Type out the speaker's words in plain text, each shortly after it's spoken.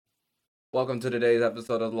Welcome to today's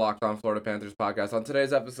episode of the Locked On Florida Panthers podcast. On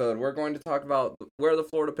today's episode, we're going to talk about where the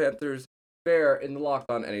Florida Panthers fare in the Locked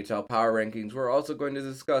On NHL Power Rankings. We're also going to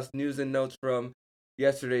discuss news and notes from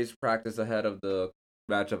yesterday's practice ahead of the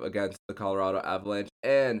matchup against the Colorado Avalanche.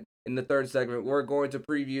 And in the third segment, we're going to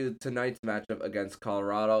preview tonight's matchup against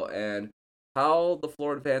Colorado and how the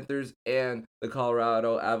Florida Panthers and the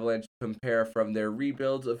Colorado Avalanche compare from their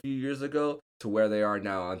rebuilds a few years ago to where they are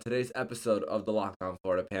now on today's episode of the Locked On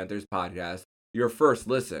Florida Panthers podcast, your first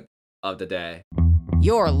listen of the day.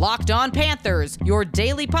 You're Locked On Panthers, your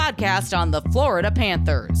daily podcast on the Florida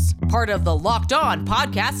Panthers. Part of the Locked On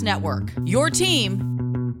Podcast Network, your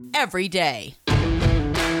team every day.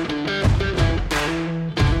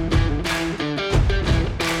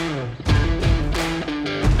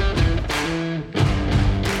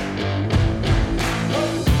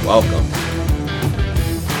 Welcome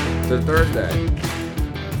to Thursday,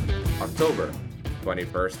 October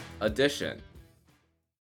 21st edition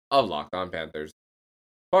of Locked On Panthers,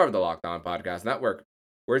 part of the Locked On Podcast Network.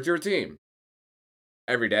 Where's your team?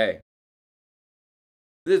 Every day.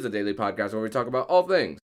 This is a daily podcast where we talk about all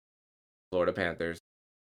things Florida Panthers.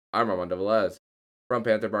 I'm Armando Velez from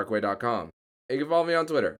PantherParkway.com. And you can follow me on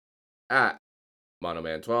Twitter at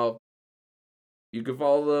Monoman12. You can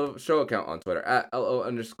follow the show account on Twitter at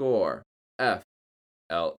LO_FLA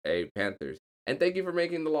Panthers. And thank you for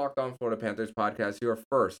making the Locked On Florida Panthers podcast your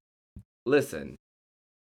first listen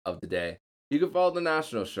of the day. You can follow the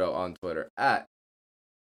national show on Twitter at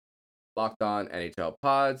Locked On NHL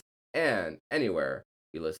Pods and anywhere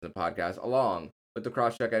you listen to podcasts, along with the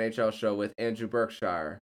Crosscheck NHL show with Andrew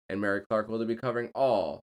Berkshire and Mary Clark. Will be covering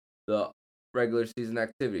all the regular season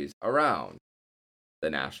activities around the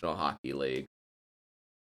National Hockey League.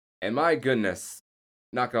 And my goodness,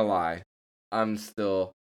 not gonna lie, I'm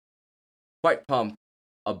still quite pumped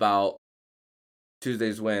about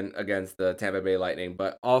Tuesday's win against the Tampa Bay Lightning,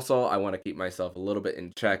 but also I want to keep myself a little bit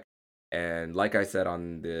in check. And like I said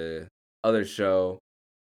on the other show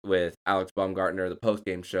with Alex Baumgartner, the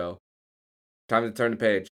post-game show, time to turn the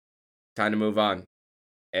page, time to move on.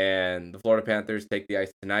 And the Florida Panthers take the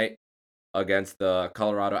ice tonight against the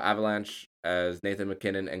Colorado Avalanche as Nathan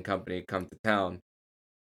MacKinnon and company come to town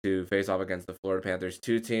to face off against the Florida Panthers,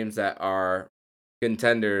 two teams that are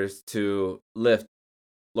contenders to lift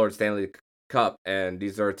Lord Stanley Cup. And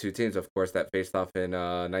these are two teams, of course, that faced off in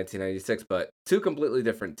 1996, but two completely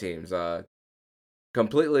different teams,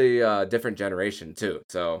 completely different generation too.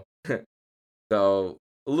 So, so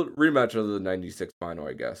a rematch of the 96 final,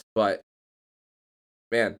 I guess. But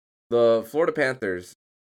man, the Florida Panthers,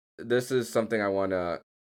 this is something I want to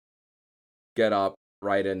get up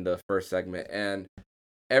right in the first segment. And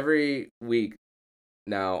every week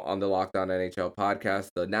now on the Locked On NHL podcast,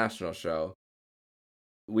 the national show,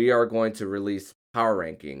 we are going to release power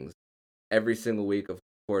rankings every single week, of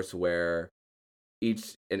course, where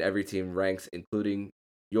each and every team ranks, including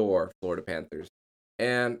your Florida Panthers.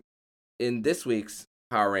 And in this week's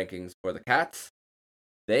power rankings for the Cats,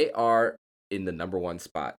 they are in the number one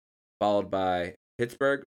spot, followed by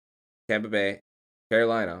Pittsburgh, Tampa Bay,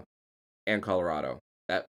 Carolina, and Colorado.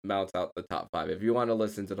 That mounts out the top five. If you want to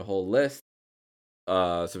listen to the whole list,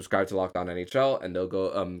 subscribe to Locked On NHL, and they'll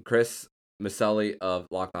go Chris Maselli of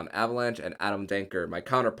Locked On Avalanche and Adam Danker, my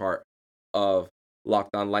counterpart of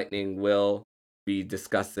Locked On Lightning, will be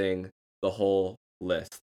discussing the whole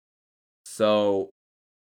list. So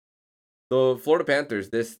the Florida Panthers,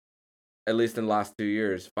 at least in the last 2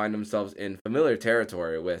 years, find themselves in familiar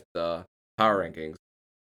territory with the power rankings.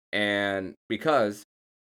 And because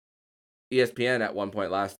ESPN at one point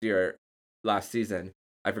last season,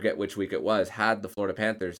 I forget which week it was, had the Florida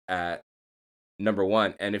Panthers at number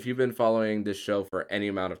one. And if you've been following this show for any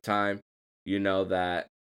amount of time, you know that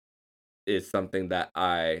is something that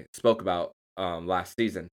I spoke about last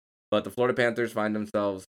season. But the Florida Panthers find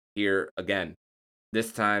themselves here again,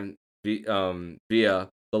 this time via the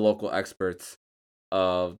local experts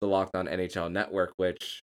of the Locked On NHL Network,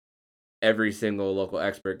 which every single local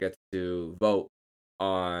expert gets to vote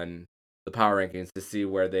on the power rankings to see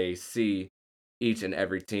where they see each and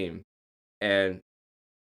every team. And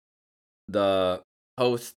the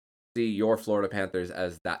hosts see your Florida Panthers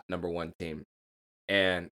as that number one team.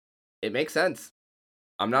 And it makes sense.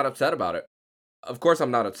 I'm not upset about it. Of course,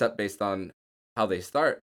 I'm not upset based on how they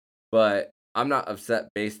start, but I'm not upset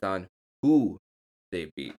based on who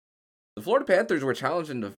they beat. The Florida Panthers were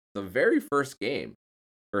challenged in the very first game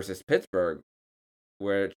versus Pittsburgh,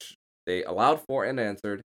 which they allowed 4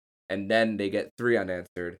 unanswered, and then they get 3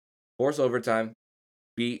 unanswered, force overtime,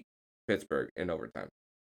 beat Pittsburgh in overtime.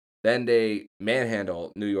 Then they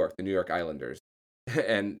manhandle the New York Islanders.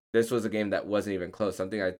 and this was a game that wasn't even close.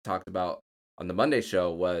 Something I talked about on the Monday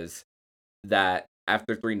show was that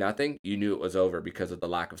after 3-0, you knew it was over because of the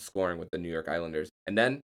lack of scoring with the New York Islanders. And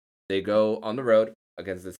then they go on the road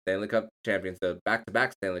against the Stanley Cup champions, the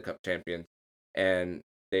back-to-back Stanley Cup champions, and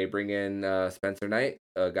they bring in Spencer Knight,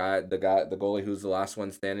 the goalie who's the last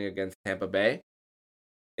one standing against Tampa Bay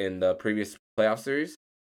in the previous playoff series,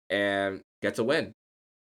 and gets a win.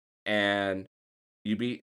 And you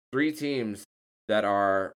beat 3 teams that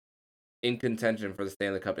are in contention for the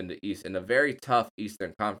Stanley Cup in the East in a very tough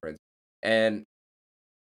Eastern Conference. And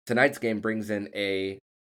tonight's game brings in a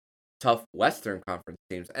tough Western Conference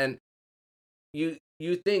teams. And you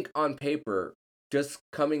think on paper, just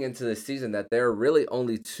coming into the season, that there are really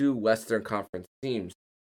only 2 Western Conference teams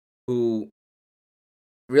who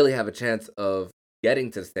really have a chance of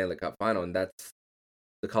getting to the Stanley Cup final, and that's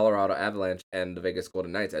the Colorado Avalanche and the Vegas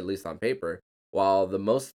Golden Knights, at least on paper. While the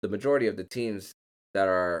majority of the teams that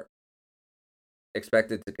are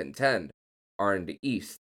expected to contend are in the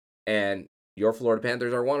East, and your Florida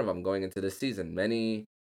Panthers are one of them going into this season. Many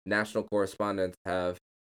national correspondents have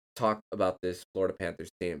talked about this Florida Panthers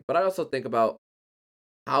team, but I also think about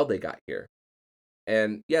how they got here.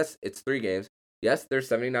 And yes, it's 3 games. Yes, there's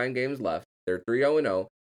 79 games left. They're 3-0-0,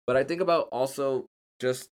 but I think about also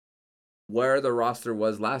just where the roster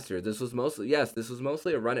was last year. This was mostly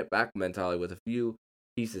a run it back mentality with a few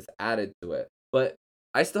pieces added to it. But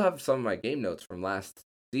I still have some of my game notes from last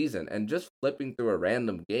season, and just flipping through a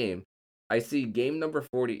random game, I see game number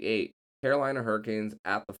 48, Carolina Hurricanes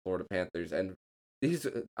at the Florida Panthers, and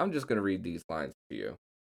I'm just gonna read these lines to you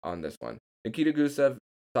on this one. Nikita Gusev,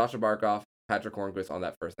 Sasha Barkov, Patrick Hornquist on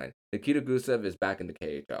that first line. Nikita Gusev is back in the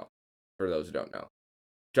KHL, for those who don't know.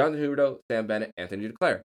 Jonathan Huberdeau, Sam Bennett, Anthony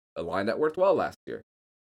Duclair, a line that worked well last year.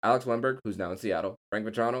 Alex Wennberg, who's now in Seattle, Frank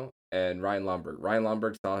Vatrano, and Ryan Lomberg. Ryan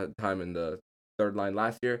Lomberg saw time in the third line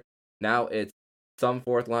last year. Now it's some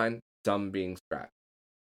fourth line, some being scrapped.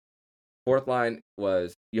 Fourth line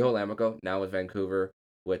was Juho Lammikko, now with Vancouver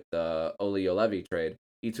with the Olli Juolevi trade.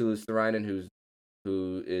 Eetu Luostarinen,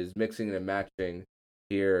 who is mixing and matching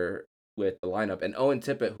here with the lineup, and Owen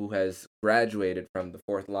Tippett, who has graduated from the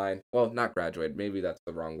fourth line. Well, not graduated, maybe that's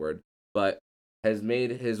the wrong word, but has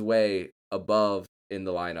made his way above in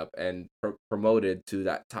the lineup and promoted to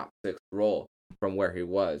that top 6 role from where he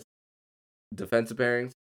was. Defensive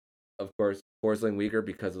pairings, of course, Forsling Weegar,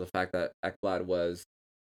 because of the fact that Ekblad was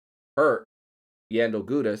hurt. Yandel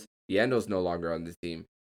Gudas. Yandel's no longer on the team.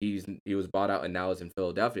 He was bought out and now is in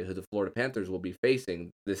Philadelphia, who the Florida Panthers will be facing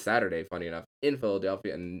this Saturday, funny enough, in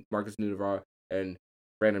Philadelphia. And Marcus Nudivara and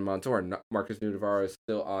Brandon Montour. Marcus Nudivara is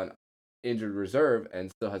still on injured reserve and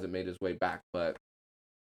still hasn't made his way back. But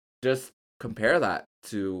just compare that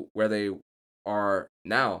to where they are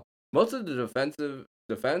now. Most of the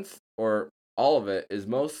defense, or all of it, is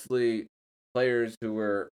mostly players who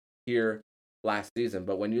were here last season.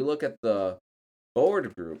 But when you look at the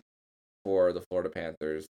forward group for the Florida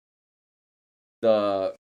Panthers,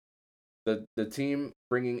 the team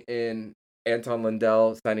bringing in Anton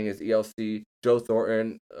Lundell, signing his ELC, Joe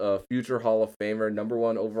Thornton, a future Hall of Famer, number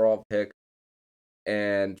 1 overall pick,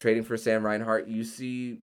 and trading for Sam Reinhart, you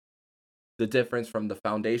see the difference from the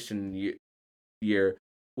foundation year,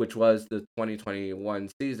 which was the 2021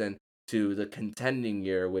 season, to the contending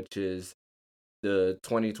year, which is the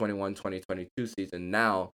 2021-2022 season.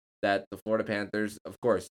 Now that the Florida Panthers, of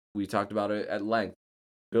course, we talked about it at length,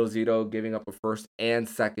 Bill Zito giving up a first and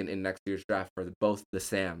second in next year's draft for both the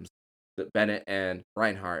Sams, the Bennett and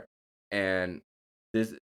Reinhart. And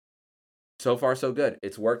this, so far so good.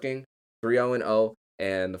 It's working. 3-0-0,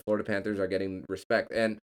 and the Florida Panthers are getting respect.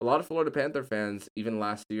 And a lot of Florida Panther fans, even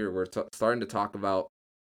last year, were starting to talk about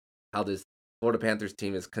how this Florida Panthers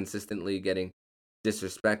team is consistently getting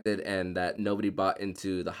disrespected and that nobody bought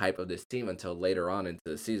into the hype of this team until later on into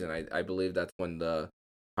the season. I believe that's when the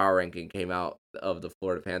power ranking came out of the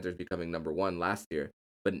Florida Panthers becoming number 1 last year.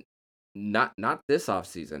 But not this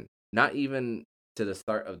offseason, not even to the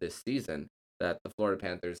start of this season, that the Florida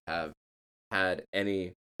Panthers have had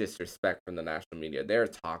any disrespect from the national media. They're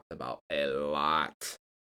talked about a lot.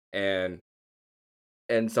 And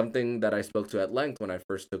something that I spoke to at length when I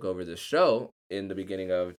first took over this show in the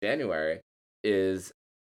beginning of January is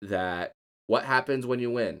that what happens when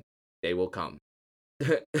you win? They will come.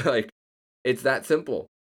 Like, it's that simple.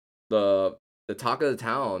 The talk of the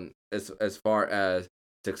town as far as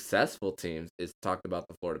successful teams is talked about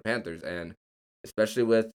the Florida Panthers, and especially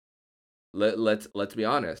with let's be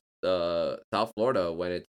honest, South Florida,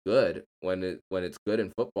 when it's good, when it's good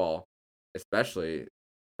in football, especially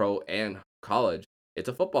pro and college, it's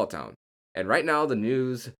a football town. And right now the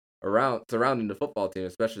news surrounding the football team,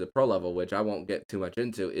 especially the pro level, which I won't get too much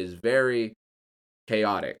into, is very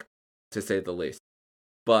chaotic, to say the least.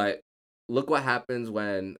 But look what happens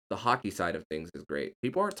when the hockey side of things is great.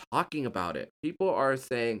 People are talking about it. People are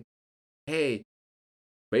saying, hey,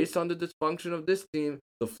 based on the dysfunction of this team,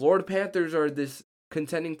 the Florida Panthers are this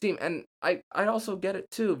contending team. And I also get it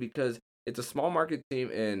too, because it's a small market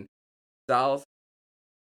team in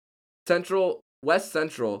West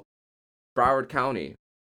Central Broward County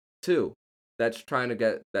too. That's trying to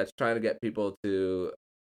get people to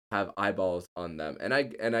have eyeballs on them. And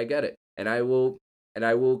I get it. And I will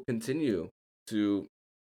continue to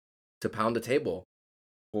pound the table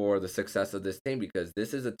for the success of this team, because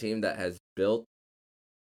this is a team that has built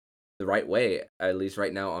the right way, at least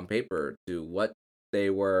right now on paper, to what they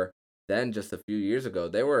were then just a few years ago.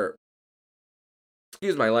 They were,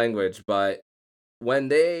 excuse my language, but when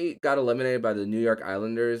they got eliminated by the New York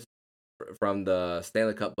Islanders from the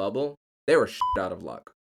Stanley Cup bubble, they were out of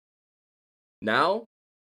luck. Now,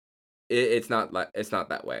 it's not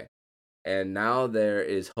that way. And now there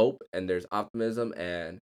is hope and there's optimism,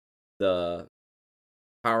 and the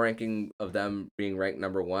power ranking of them being ranked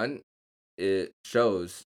number 1, it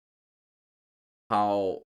shows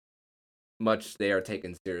how much they are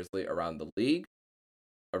taken seriously around the league,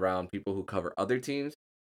 around people who cover other teams,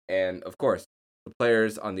 and of course, the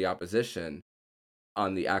players on the opposition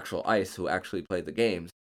on the actual ice who actually play the games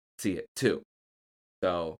see it too.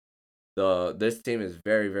 So this team is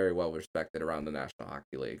very, very well respected around the National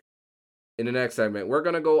Hockey League. In the next segment, we're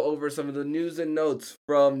going to go over some of the news and notes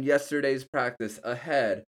from yesterday's practice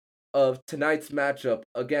ahead of tonight's matchup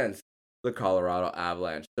against the Colorado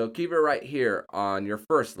Avalanche. So keep it right here on your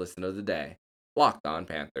first listen of the day, Locked On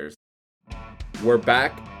Panthers. We're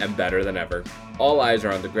back and better than ever. All eyes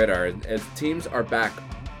are on the gridiron as teams are back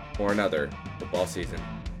for another football season.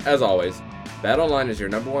 As always, BetOnline is your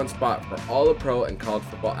number 1 spot for all the pro and college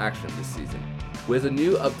football action this season. With a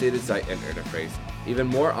new updated site and interface, even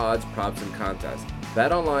more odds, props, and contests,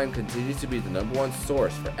 BetOnline continues to be the number 1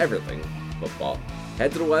 source for everything football.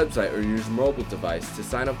 Head to the website or use a mobile device to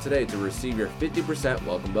sign up today to receive your 50%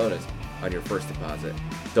 welcome bonus on your first deposit.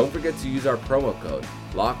 Don't forget to use our promo code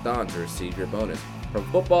LOCKEDON to receive your bonus. From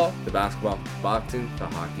football to basketball, boxing to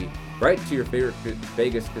hockey, right to your favorite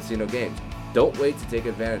Vegas casino games. Don't wait to take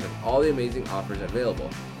advantage of all the amazing offers available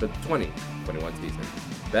for the 2021 season.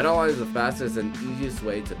 BetOnline is the fastest and easiest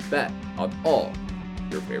way to bet on all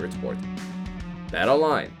your favorite sports.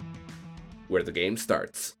 BetOnline, where the game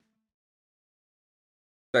starts.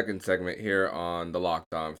 Second segment here on the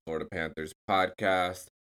Locked On Florida Panthers podcast,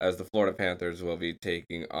 as the Florida Panthers will be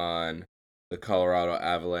taking on the Colorado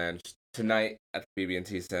Avalanche tonight at the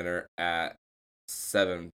BB&T Center at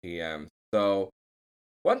 7 p.m. So,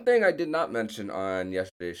 one thing I did not mention on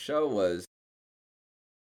yesterday's show was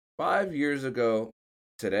 5 years ago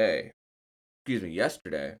yesterday,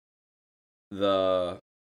 the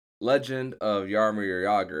legend of Jaromir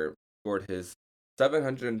Jagr scored his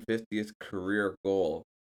 750th career goal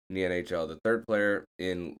in the NHL, the third player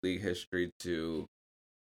in league history to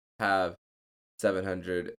have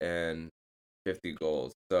 750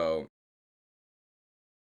 goals. So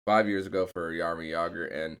 5 years ago for Jaromir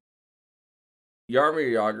Jagr, and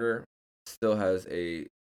Jaromir Jagr still has a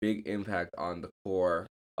big impact on the core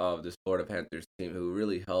of this Florida Panthers team, who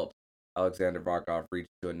really helped Alexander Barkov reach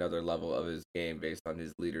to another level of his game based on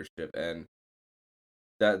his leadership, and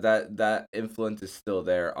that influence is still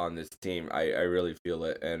there on this team. I really feel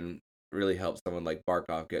it, and really helps someone like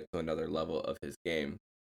Barkov get to another level of his game.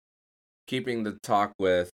 Keeping the talk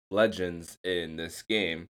with legends in this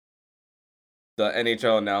game, the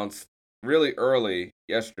NHL announced really early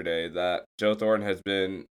yesterday that Joe Thornton has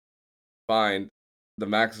been fined the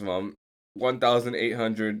maximum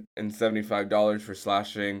 $1,875 for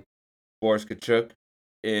slashing Boris Tkachuk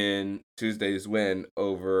in Tuesday's win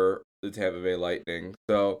over the Tampa Bay Lightning.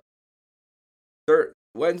 So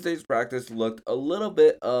Wednesday's practice looked a little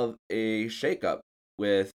bit of a shakeup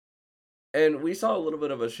and we saw a little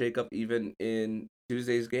bit of a shakeup even in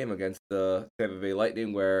Tuesday's game against the Tampa Bay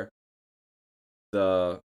Lightning, where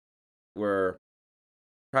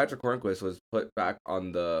Patrick Hornqvist was put back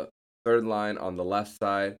on the third line on the left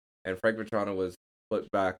side, and Frank Vatrano was put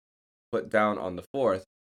down on the fourth,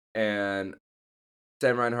 and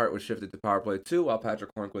Sam Reinhart was shifted to power play 2, while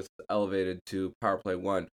Patrick Hornqvist was elevated to power play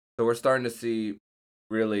 1. So we're starting to see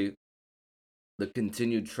really the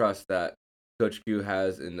continued trust that Coach Q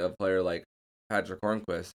has in a player like Patrick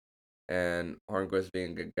Hornqvist, and Hornqvist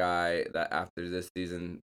being a guy that after this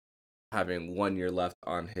season, having 1 year left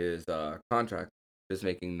on his contract, just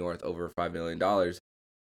making north over $5 million.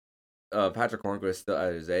 Patrick Hornqvist, still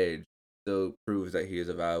at his age, still proves that he is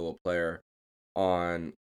a valuable player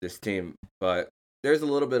on this team. But there's a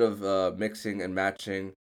little bit of mixing and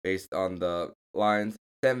matching based on the lines.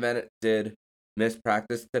 Sam Bennett did miss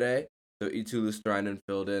practice today, so Eetu Luostarinen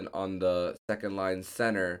filled in on the second line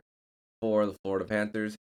center for the Florida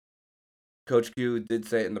Panthers. Coach Q did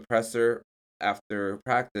say in the presser after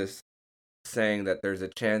practice, saying that there's a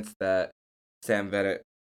chance that Sam Bennett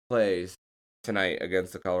plays tonight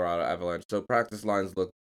against the Colorado Avalanche. So practice lines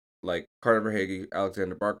look like Carter Verhaeghe,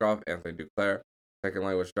 Alexander Barkov, Anthony Duclair. Second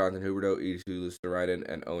line was Jonathan Huberdeau, Eetu Luostarinen,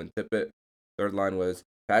 and Owen Tippett. Third line was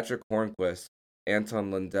Patrick Hornquist,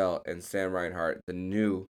 Anton Lundell, and Sam Reinhart, the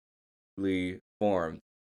newly formed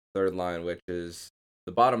third line, which is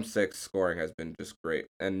the bottom six scoring has been just great.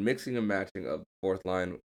 And mixing and matching of the fourth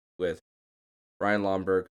line with Ryan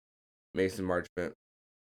Lomberg, Mason Marchment,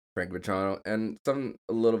 Frank Vatrano, and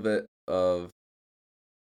a little bit of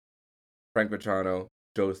Frank Vatrano,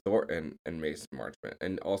 Joe Thornton, and Mason Marchment.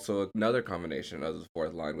 And also another combination of the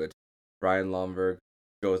fourth line with Ryan Lomberg,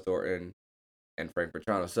 Joe Thornton, and Frank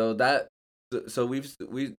Vatrano. So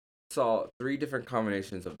we saw three different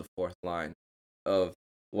combinations of the fourth line of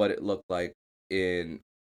what it looked like in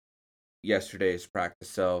yesterday's practice.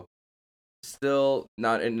 So still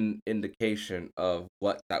not an indication of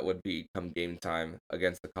what that would be come game time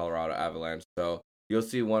against the Colorado Avalanche. So you'll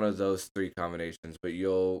see one of those three combinations, but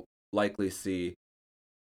you'll likely see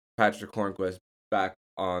Patrick Hornquist back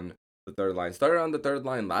on the third line. Started on the third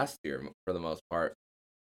line last year for the most part.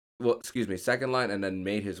 Second line, and then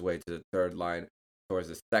made his way to the third line towards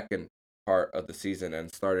the second part of the season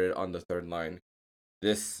and started on the third line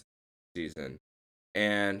this season.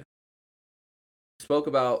 And spoke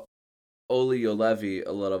about Olli Juolevi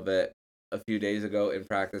a little bit a few days ago in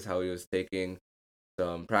practice, how he was taking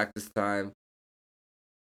some practice time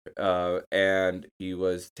and he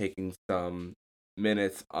was taking some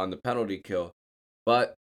minutes on the penalty kill.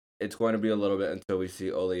 But it's going to be a little bit until we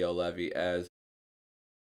see Olli Juolevi, as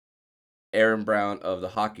Aaron Brown of the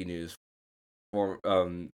Hockey News,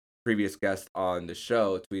 previous guest on the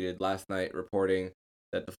show, tweeted last night reporting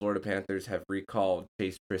that the Florida Panthers have recalled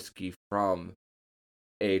Chase Priskie from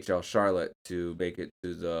AHL Charlotte to make it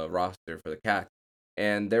to the roster for the Cats.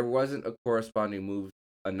 And there wasn't a corresponding move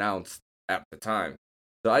announced at the time.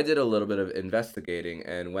 So I did a little bit of investigating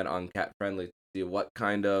and went on Cat Friendly to see what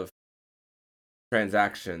kind of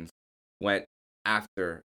transactions went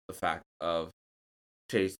after the fact of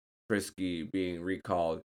Chase Priskie being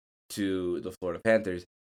recalled to the Florida Panthers.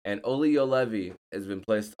 And Olli Juolevi has been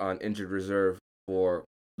placed on injured reserve for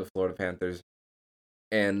the Florida Panthers.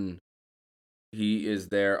 And he is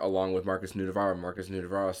there along with Marcus Nudavara. Marcus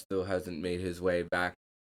Nudavara still hasn't made his way back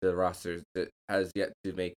to the roster. That has yet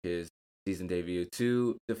to make his season debut.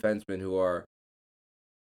 Two defensemen who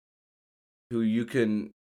you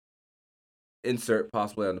can insert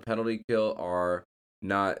possibly on the penalty kill are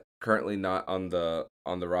currently not on the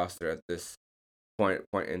roster at this point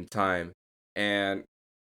in time, and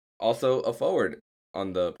also a forward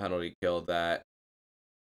on the penalty kill that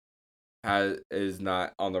is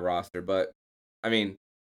not on the roster. But I mean,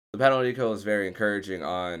 the penalty kill is very encouraging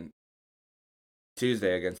on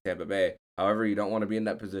Tuesday against Tampa Bay. However, you don't want to be in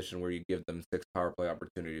that position where you give them 6 power play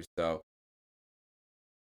opportunities. So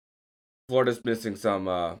Florida's missing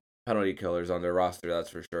some penalty killers on their roster, that's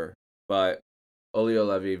for sure. But Olli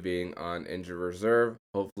Juolevi being on injured reserve,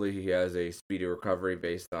 hopefully he has a speedy recovery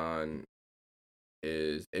based on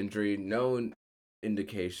his injury. No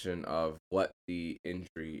indication of what the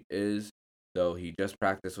injury is, though he just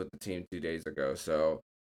practiced with the team 2 days ago. So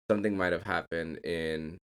something might have happened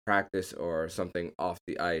in practice or something off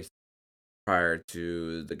the ice prior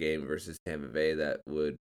to the game versus Tampa Bay that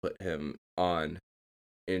would put him on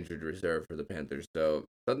injured reserve for the Panthers. So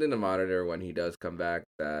something to monitor when he does come back.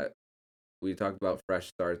 That we talked about fresh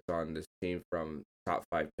starts on this team from top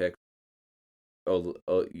 5 picks,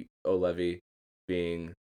 Juolevi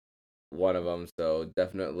being one of them. So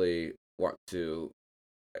definitely want to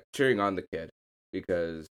cheering on the kid,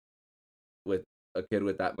 because with a kid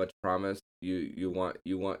with that much promise, you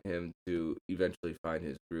want him to eventually find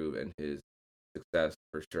his groove and his success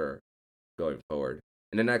for sure going forward.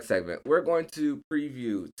 In the next segment, we're going to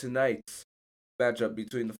preview tonight's matchup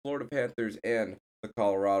between the Florida Panthers and the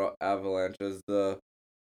Colorado Avalanche as the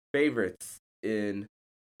favorites in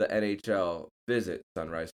the NHL visit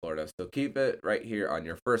Sunrise, Florida. So keep it right here on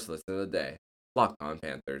your first listen of the day, Locked On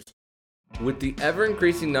Panthers. With the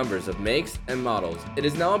ever-increasing numbers of makes and models, it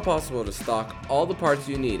is now impossible to stock all the parts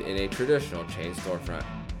you need in a traditional chain storefront.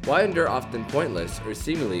 Why endure often pointless or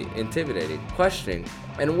seemingly intimidating questioning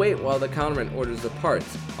and wait while the counterman orders the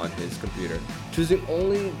parts on his computer, choosing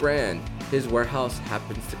only brand his warehouse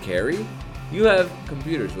happens to carry? You have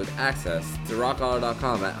computers with access to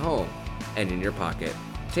rockauto.com at home and in your pocket.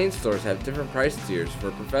 Chain stores have different price tiers for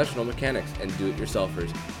professional mechanics and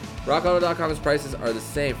do-it-yourselfers. RockAuto.com's prices are the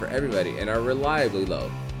same for everybody and are reliably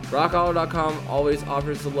low. RockAuto.com always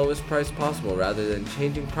offers the lowest price possible rather than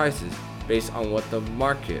changing prices based on what the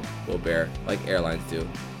market will bear like airlines do.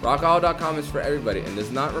 RockAuto.com is for everybody and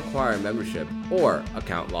does not require membership or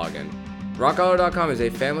account login. RockAuto.com is a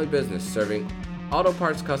family business serving auto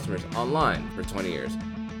parts customers online for 20 years.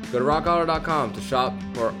 Go to RockAuto.com to shop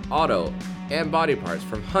for auto and body parts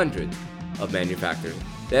from hundreds of manufacturers.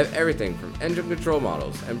 They have everything from engine control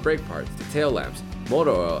models and brake parts to tail lamps,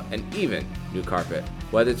 motor oil, and even new carpet.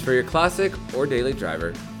 Whether it's for your classic or daily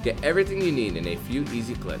driver, get everything you need in a few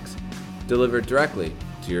easy clicks, delivered directly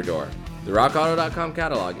to your door. The RockAuto.com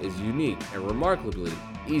catalog is unique and remarkably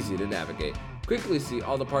easy to navigate. Quickly see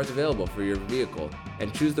all the parts available for your vehicle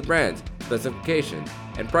and choose the brands, specifications,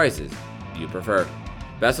 and prices you prefer.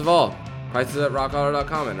 Best of all, prices at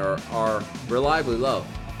RockAuto.com are reliably low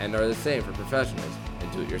and are the same for professionals and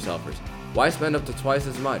do-it-yourselfers. Why spend up to twice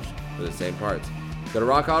as much for the same parts? Go to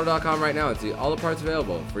RockAuto.com right now and see all the parts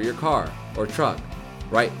available for your car or truck.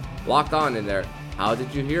 Right, locked on in there. How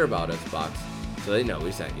did you hear about us box? So they know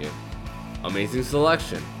we sent you. Amazing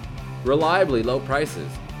selection, reliably low prices,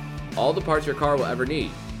 all the parts your car will ever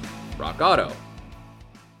need. RockAuto.com.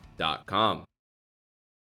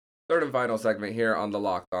 Third and final segment here on the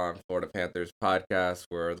Locked On Florida Panthers podcast,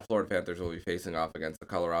 where the Florida Panthers will be facing off against the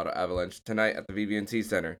Colorado Avalanche tonight at the BB&T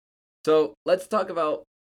Center. So let's talk about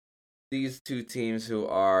these two teams who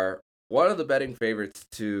are one of the betting favorites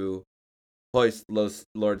to hoist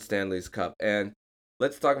Lord Stanley's Cup. And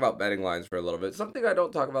let's talk about betting lines for a little bit. Something I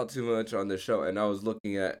don't talk about too much on this show, and I was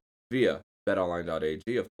looking at via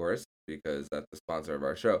betonline.ag, of course, because that's the sponsor of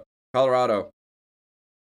our show. Colorado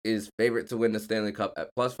is favorite to win the Stanley Cup at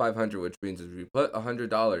plus 500, which means if you put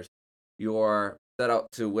 $100, you are set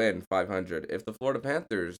out to win 500. If the Florida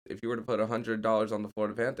Panthers, if you were to put $100 on the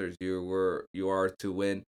Florida Panthers, you are to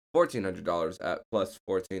win $1,400 at plus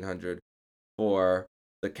 1,400 for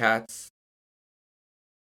the Cats.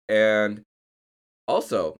 And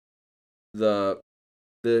also, the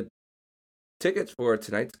tickets for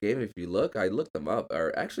tonight's game, if you look, I looked them up,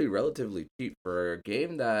 are actually relatively cheap for a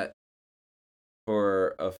game that,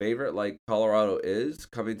 for a favorite like Colorado is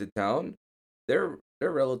coming to town, they're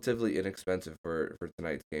relatively inexpensive for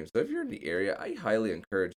tonight's game. So if you're in the area, I highly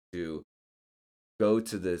encourage to go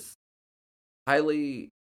to this highly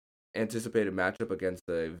anticipated matchup against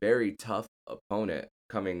a very tough opponent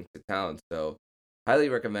coming to town. So highly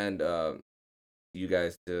recommend you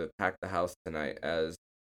guys to pack the house tonight, as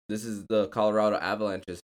this is the Colorado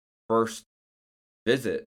Avalanche's first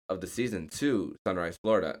visit of the season to Sunrise,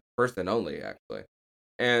 Florida. First and only, actually.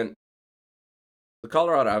 And the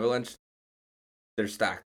Colorado Avalanche, they're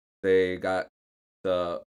stacked. They got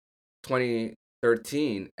the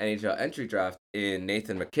 2013 NHL entry draft in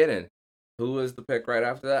Nathan MacKinnon. Who was the pick right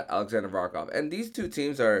after that? Alexander Barkov. And these two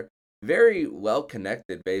teams are very well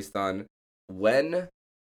connected based on when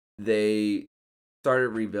they started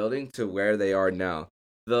rebuilding to where they are now.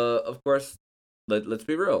 Of course, let's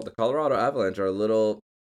be real. The Colorado Avalanche are a little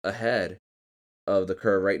ahead of the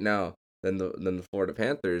curve right now than the Florida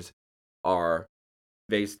Panthers are,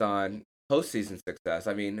 based on postseason success.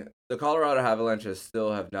 I mean, the Colorado Avalanche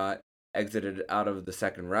still have not exited out of the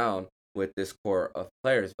second round with this core of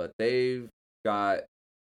players, but they've got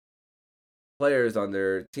players on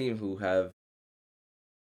their team who have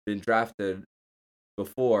been drafted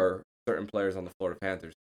before certain players on the Florida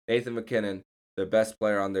Panthers. Nathan MacKinnon, the best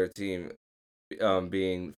player on their team,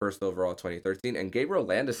 being first overall 2013, and Gabriel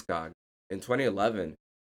Landeskog in 2011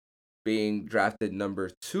 being drafted number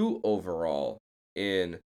 2 overall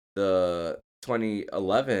in the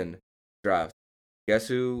 2011 draft. Guess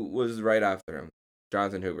who was right after him?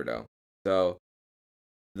 Jonathan Huberdeau. So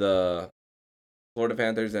the Florida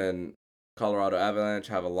Panthers and Colorado Avalanche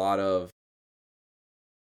have a lot of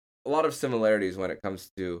similarities when it comes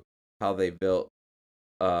to how they built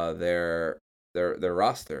their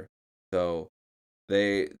roster. So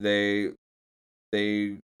they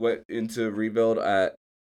went into rebuild at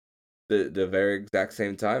the very exact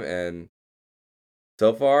same time, and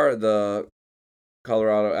so far the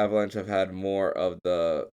Colorado Avalanche have had more of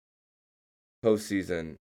the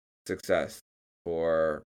postseason success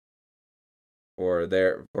for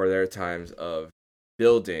their times of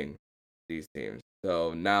building these teams.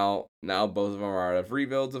 So now both of them are out of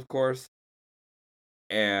rebuilds, of course,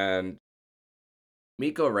 and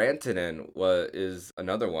Mikko Rantanen is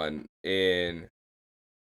another one. In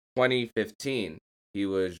 2015, he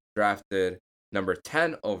was drafted number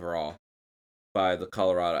 10 overall by the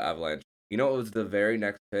Colorado Avalanche. You know what was the very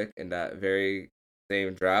next pick in that very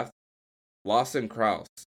same draft? Lawson Krause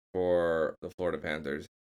for the Florida Panthers.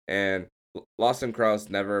 And Lawson Krause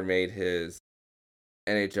never made his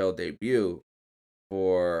NHL debut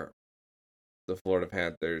for the Florida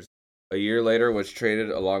Panthers. A year later was traded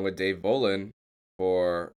along with Dave Bolin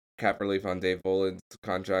for cap relief on Dave Bolin's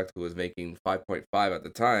contract, who was making 5.5 at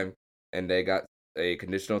the time, and they got a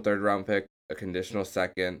conditional third round pick, a conditional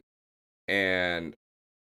second, and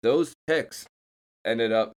those picks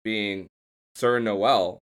ended up being Sir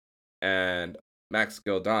Noel and Max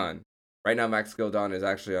Gildon. Right now, Max Gildon is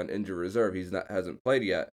actually on injured reserve. Hasn't played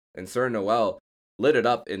yet, and Sir Noel lit it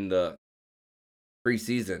up in the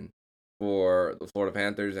preseason for the Florida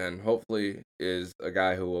Panthers, and hopefully is a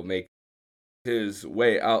guy who will make his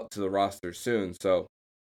way out to the roster soon. So,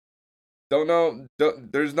 don't know.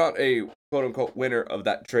 There's not a quote unquote winner of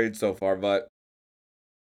that trade so far, but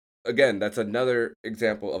again, that's another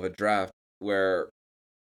example of a draft where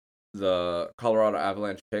the Colorado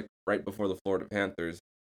Avalanche picked right before the Florida Panthers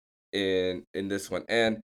in this one.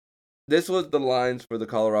 And this was the lines for the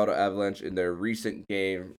Colorado Avalanche in their recent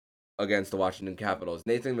game against the Washington Capitals.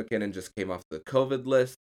 Nathan MacKinnon just came off the COVID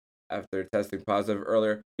list after testing positive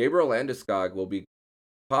earlier. Gabriel Landeskog will be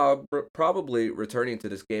probably returning to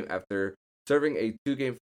this game after serving a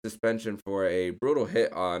 2-game suspension for a brutal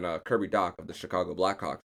hit on Kirby Dach of the Chicago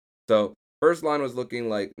Blackhawks. So, first line was looking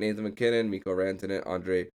like Nathan MacKinnon, Mikko Rantanen,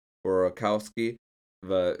 Andre Burakovsky,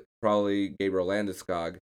 but probably Gabriel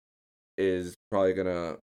Landeskog is probably going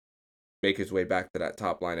to make his way back to that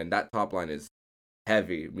top line, and that top line is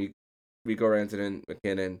heavy. Mikko Rantanen,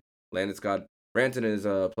 MacKinnon, Landeskog. Rantanen is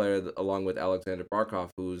a player along with Alexander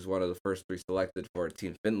Barkov, who's one of the first 3 selected for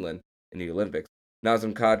Team Finland in the Olympics.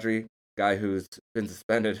 Nazem Kadri, guy who's been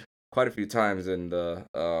suspended quite a few times in the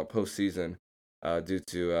postseason due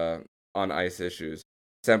to on-ice issues.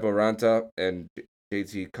 Sampo Ranta and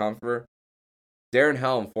JT Compher. Darren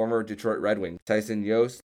Helm, former Detroit Red Wing. Tyson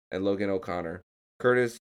Jost and Logan O'Connor.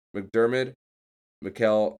 Curtis McDermott,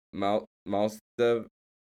 Mikhail Malstev,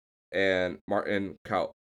 and Martin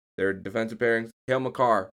Kaut. Their defensive pairings: Cale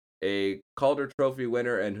Makar, a Calder Trophy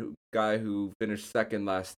winner and guy who finished second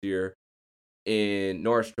last year in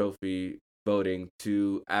Norris Trophy voting,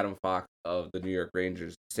 to Adam Fox of the New York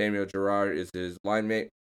Rangers. Samuel Girard is his line mate.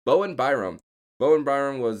 Bowen Byram. Bowen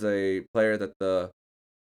Byram was a player that the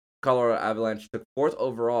Colorado Avalanche took 4th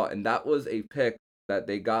overall, and that was a pick that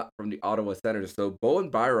they got from the Ottawa Senators. So Bowen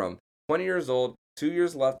Byram, 20 years old, 2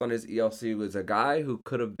 years left on his ELC, was a guy who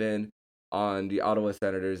could have been on the Ottawa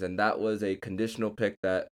Senators, and that was a conditional pick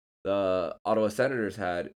that the Ottawa Senators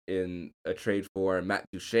had in a trade for Matt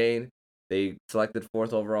Duchene. They selected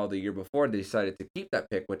 4th overall the year before, and they decided to keep that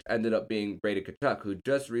pick, which ended up being Brady Tkachuk, who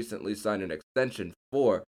just recently signed an extension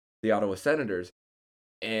for the Ottawa Senators.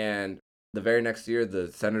 And the very next year, the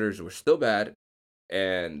Senators were still bad,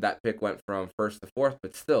 and that pick went from 1st to 4th,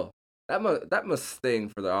 but still, that must sting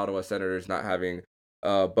for the Ottawa Senators not having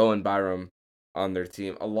Bowen Byram on their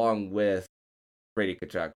team, along with Brady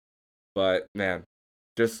Tkachuk. But, man,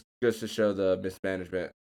 just goes to show the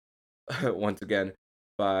mismanagement, once again,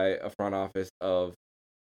 by a front office of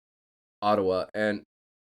Ottawa. And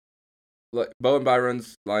look, Bowen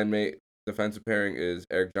Byram's line mate, defensive pairing is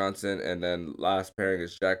Eric Johnson, and then last pairing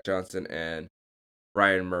is Jack Johnson and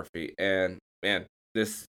Ryan Murphy. And, man,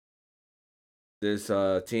 this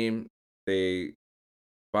team, they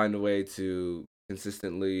find a way to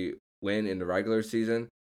consistently win in the regular season.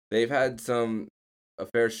 They've had a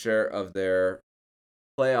fair share of their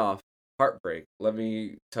playoff heartbreak. Let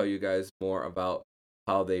me tell you guys more about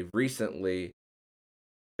how they've recently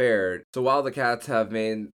fared. So while the Cats have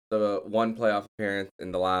made the 1 playoff appearance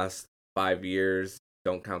in the last 5 years,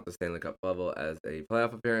 don't count the Stanley Cup bubble as a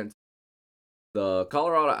playoff appearance, the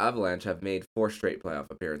Colorado Avalanche have made 4 straight playoff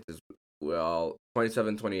appearances. Well,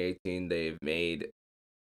 2018, they've made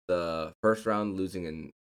the first round, losing in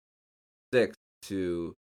 6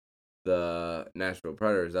 to the Nashville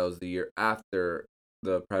Predators. That was the year after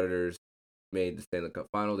the Predators made the Stanley Cup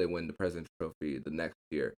final. They win the President's Trophy the next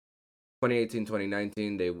year.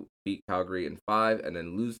 2018-2019, they beat Calgary in 5 and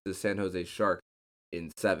then lose to the San Jose Sharks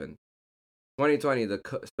in 7. 2020,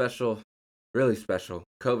 the really special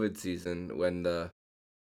COVID season when the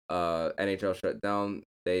NHL shut down,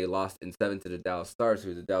 they lost in 7 to the Dallas Stars,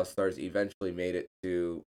 who the Dallas Stars eventually made it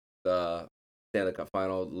to the Stanley Cup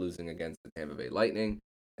final, losing against the Tampa Bay Lightning.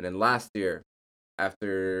 And then last year,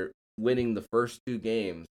 after winning the first 2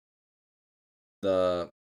 games, the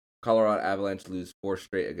Colorado Avalanche lose 4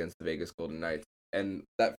 straight against the Vegas Golden Knights. And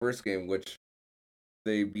that first game, which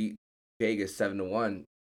they beat Vegas 7-1,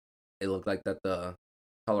 it looked like that the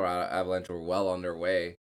Colorado Avalanche were well on their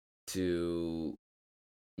way to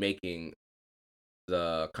making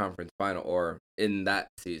the conference final, or in that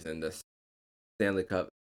season, the Stanley Cup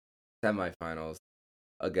semifinals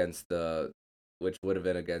against which would have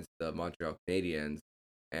been against the Montreal Canadiens.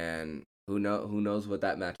 And who knows what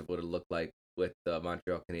that matchup would have looked like with the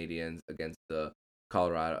Montreal Canadiens against the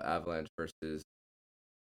Colorado Avalanche versus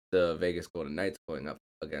the Vegas Golden Knights going up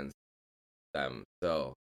against them.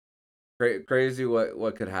 So crazy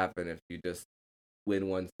what could happen if you just win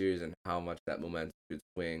one series and how much that momentum could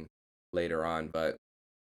swing later on. But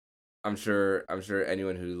I'm sure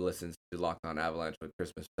anyone who listens to Locked On Avalanche with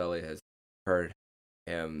Chris Maselli has heard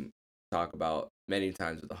him talk about many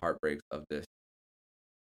times the heartbreaks of this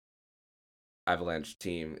Avalanche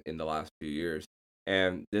team in the last few years.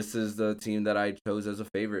 And this is the team that I chose as a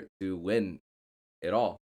favorite to win it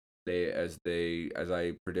all. As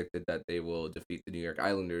I predicted that they will defeat the New York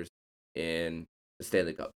Islanders in the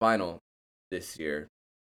Stanley Cup final this year.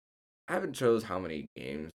 I haven't chose how many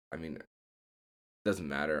games. I mean, it doesn't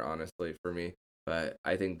matter honestly for me, but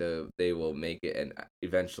I think they will make it, and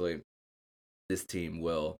eventually this team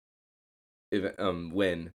will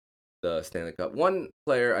win the Stanley Cup. One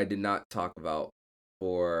player I did not talk about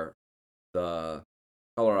for the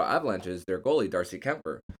Colorado Avalanche is their goalie, Darcy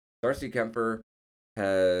Kuemper. Darcy Kuemper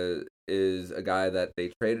is a guy that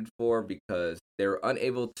they traded for because they were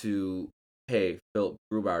unable to pay Philip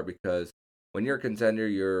Grubauer, because when you're a contender,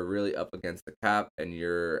 you're really up against the cap, and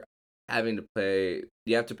you have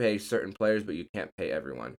to pay certain players, but you can't pay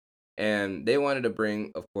everyone. And they wanted to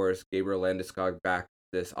bring, of course, Gabriel Landeskog back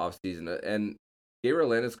this offseason. And Gabriel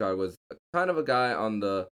Landeskog was kind of a guy on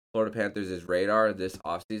the Florida Panthers' radar this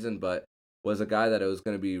offseason, but was a guy that it was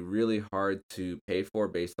going to be really hard to pay for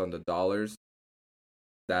based on the dollars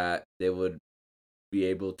that they would be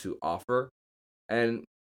able to offer. And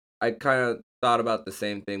I kind of thought about the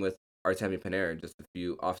same thing with Artemi Panarin just a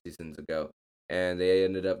few off seasons ago, and they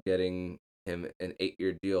ended up getting him an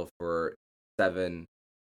 8-year deal for $7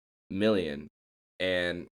 million.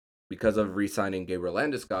 And because of re-signing Gabriel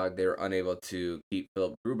Landeskog, they were unable to keep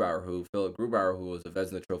Philip Grubauer, who was a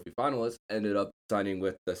Vezina Trophy finalist, ended up signing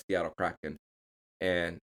with the Seattle Kraken.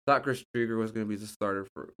 And thought Chris Driedger was going to be the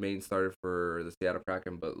main starter for the Seattle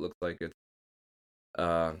Kraken, but it looks like it's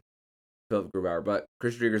Philip Grubauer. But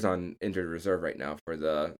Chris Driedger's on injured reserve right now for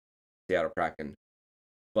the Seattle Kraken.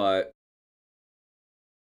 But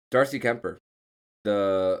Darcy Kuemper,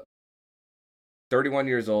 the 31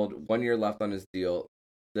 years old, 1 year left on his deal.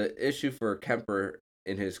 The issue for Kuemper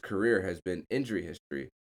in his career has been injury history.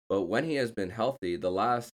 But when he has been healthy, the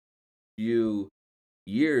last few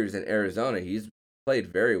years in Arizona, he's played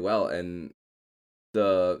very well. And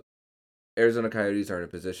the Arizona Coyotes are in a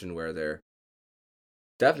position where they're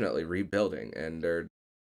definitely rebuilding, and they're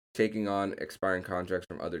taking on expiring contracts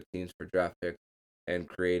from other teams for draft picks and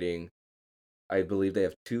creating, I believe they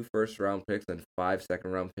have 2 first-round picks and 5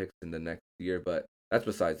 second-round picks in the next year, but that's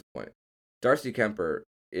besides the point. Darcy Kuemper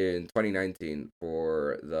in 2019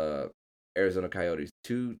 for the Arizona Coyotes,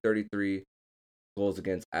 233 goals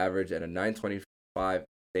against average and a 925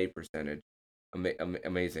 save percentage.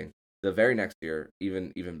 Amazing. The very next year,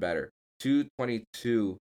 even better,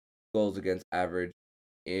 222 goals against average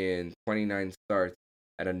in 29 starts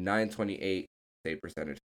at a 928 save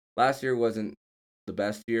percentage. Last year wasn't the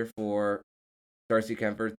best year for Darcy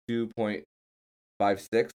Kuemper,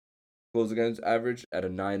 2.56 goals against average at a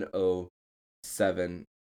 907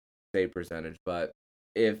 save percentage. But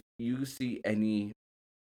if you see any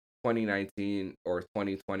 2019 or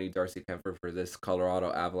 2020 Darcy Kuemper for this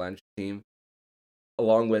Colorado Avalanche team,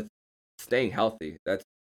 along with staying healthy, that's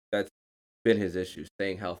been his issue,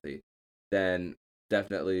 staying healthy, then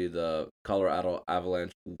definitely the Colorado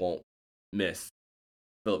Avalanche won't miss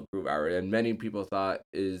Philip Grubauer. And many people thought,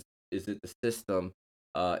 is it the system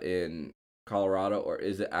in Colorado, or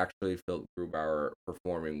is it actually Philip Grubauer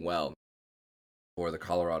performing well for the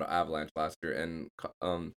Colorado Avalanche last year? And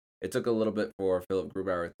it took a little bit for Philip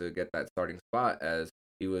Grubauer to get that starting spot, as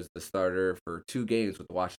he was the starter for 2 games with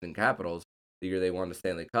the Washington Capitals the year they won the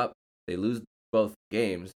Stanley Cup. They lose both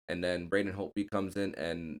games, and then Braden Holtby comes in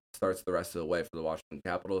and starts the rest of the way for the Washington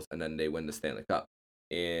Capitals, and then they win the Stanley Cup.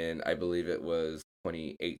 And I believe it was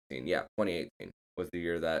 2018. Yeah, 2018 was the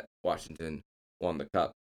year that Washington won the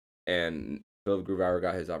Cup. And Philip Grubauer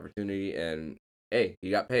got his opportunity, and hey,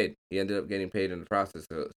 he got paid. He ended up getting paid in the process,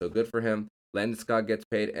 so good for him. Landeskog gets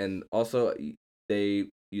paid, and also you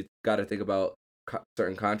got to think about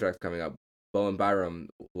certain contracts coming up. Bowen Byram,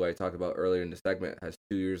 who I talked about earlier in the segment, has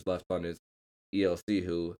 2 years left on his ELC,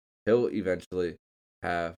 who he'll eventually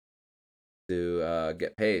have to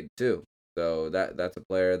get paid too. So that's a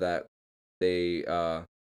player that they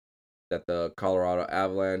that the Colorado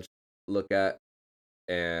Avalanche look at,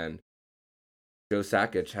 and Joe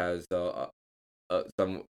Sakic has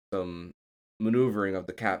some maneuvering of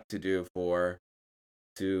the cap to do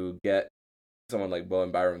to get someone like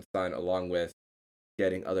Bowen Byram signed, along with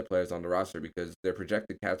getting other players on the roster, because their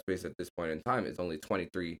projected cap space at this point in time is only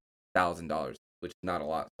 $23,000, which is not a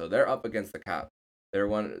lot. So they're up against the cap.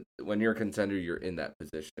 When you're a contender, you're in that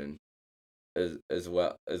position as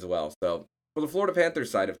well. So for the Florida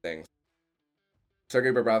Panthers side of things,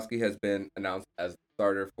 Sergei Bobrovsky has been announced as the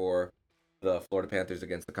starter for the Florida Panthers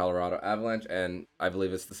against the Colorado Avalanche, and I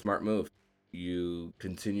believe it's the smart move. You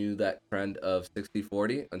continue that trend of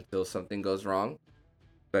 60-40 until something goes wrong.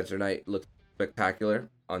 Spencer Knight looked spectacular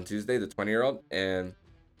on Tuesday, the 20-year-old, and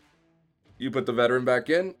you put the veteran back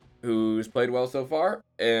in, who's played well so far,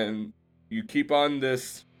 and you keep on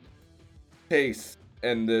this pace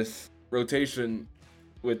and this rotation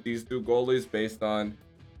with these two goalies based on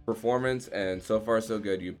performance, and so far so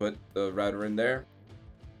good. You put the veteran there,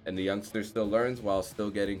 and the youngster still learns while still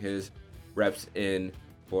getting his reps in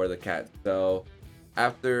for the Cats. So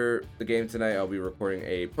after the game tonight, I'll be recording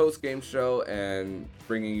a post-game show and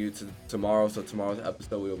bringing you to tomorrow. So tomorrow's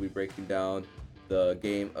episode, we will be breaking down the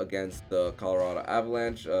game against the Colorado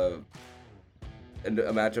Avalanche, and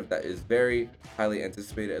a matchup that is very highly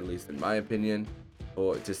anticipated, at least in my opinion,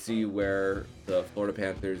 to see where the Florida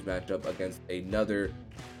Panthers match up against another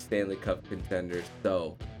Stanley Cup contender.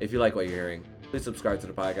 So if you like what you're hearing, please subscribe to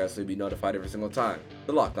the podcast so you'll be notified every single time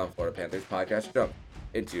the Locked On Florida Panthers podcast jumps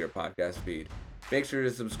into your podcast feed. Make sure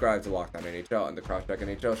to subscribe to Locked On NHL and the Crosscheck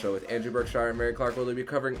NHL show with Andrew Berkshire and Mary Clark, where they'll be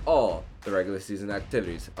covering all the regular season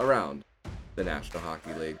activities around the National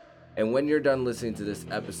Hockey League. And when you're done listening to this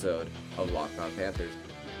episode of Locked On Panthers,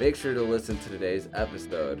 make sure to listen to today's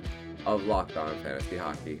episode of Locked On Fantasy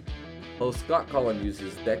Hockey. Host Scott Cullen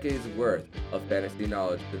uses decades worth of fantasy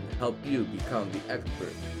knowledge to help you become the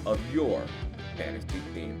expert of your fantasy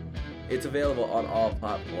team. It's available on all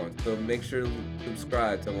platforms, so make sure to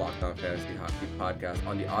subscribe to Locked On Fantasy Hockey Podcast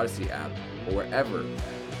on the Odyssey app or wherever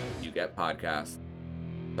you get podcasts.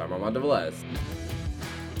 I'm Armando Velez,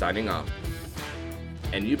 signing off.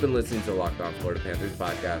 And you've been listening to Locked On Florida Panthers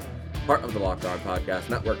podcast, part of the Locked On Podcast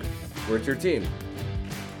Network, where it's your team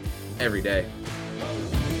every day.